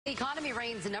The economy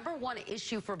reigns the #1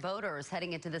 issue for voters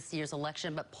heading into this year's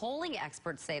election, but polling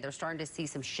experts say they're starting to see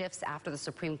some shifts after the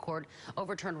Supreme Court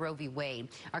overturned Roe v. Wade.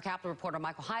 Our Capitol reporter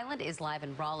Michael Hyland is live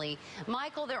in Raleigh.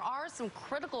 Michael, there are some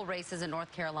critical races in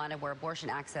North Carolina where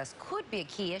abortion access could be a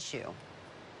key issue.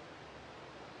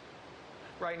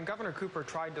 Right, and Governor Cooper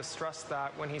tried to stress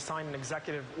that when he signed an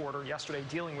executive order yesterday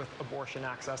dealing with abortion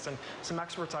access. And some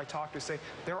experts I talked to say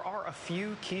there are a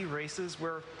few key races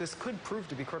where this could prove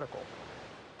to be critical.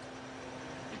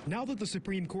 Now that the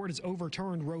Supreme Court has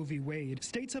overturned Roe v. Wade,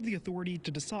 states have the authority to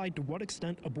decide to what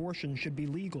extent abortion should be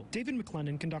legal. David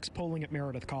McLennan conducts polling at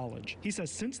Meredith College. He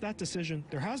says since that decision,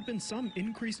 there has been some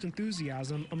increased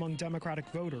enthusiasm among Democratic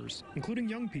voters, including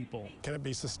young people. Can it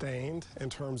be sustained in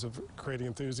terms of creating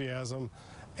enthusiasm,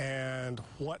 and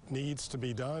what needs to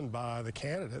be done by the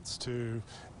candidates to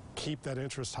keep that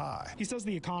interest high? He says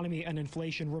the economy and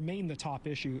inflation remain the top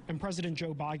issue, and President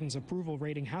Joe Biden's approval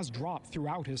rating has dropped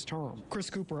throughout his term. Chris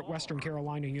Cooper at Western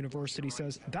Carolina University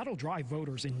says that'll drive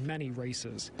voters in many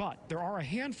races. But there are a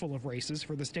handful of races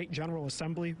for the state General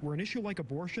Assembly where an issue like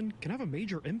abortion can have a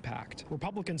major impact.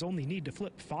 Republicans only need to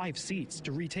flip 5 seats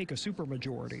to retake a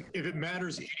supermajority. If it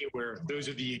matters anywhere, those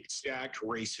are the exact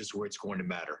races where it's going to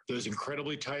matter. Those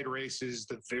incredibly tight races,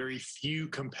 the very few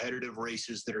competitive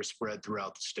races that are spread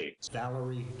throughout the state.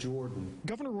 Valerie Jordan.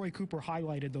 Governor Roy Cooper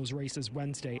highlighted those races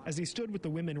Wednesday as he stood with the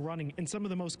women running in some of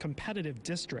the most competitive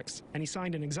districts, and he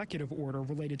signed an executive order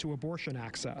related to abortion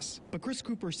access. But Chris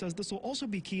Cooper says this will also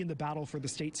be key in the battle for the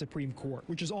state Supreme Court,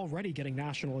 which is already getting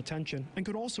national attention and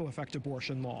could also affect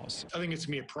abortion laws. I think it's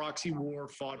going to be a proxy war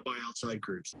fought by outside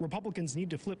groups. Republicans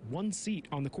need to flip 1 seat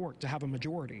on the court to have a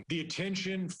majority. The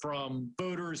attention from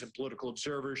voters and political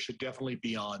observers should definitely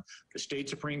be on the state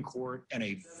Supreme Court and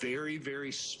a very,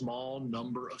 very small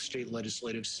number of state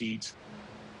legislative seats.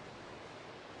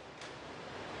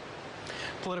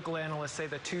 Political analysts say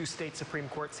the 2 state Supreme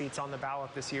Court seats on the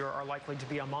ballot this year are likely to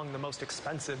be among the most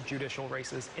expensive judicial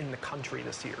races in the country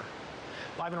this year.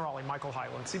 Live in Raleigh, Michael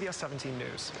Hyland, CBS 17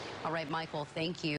 News. All right, Michael, thank you.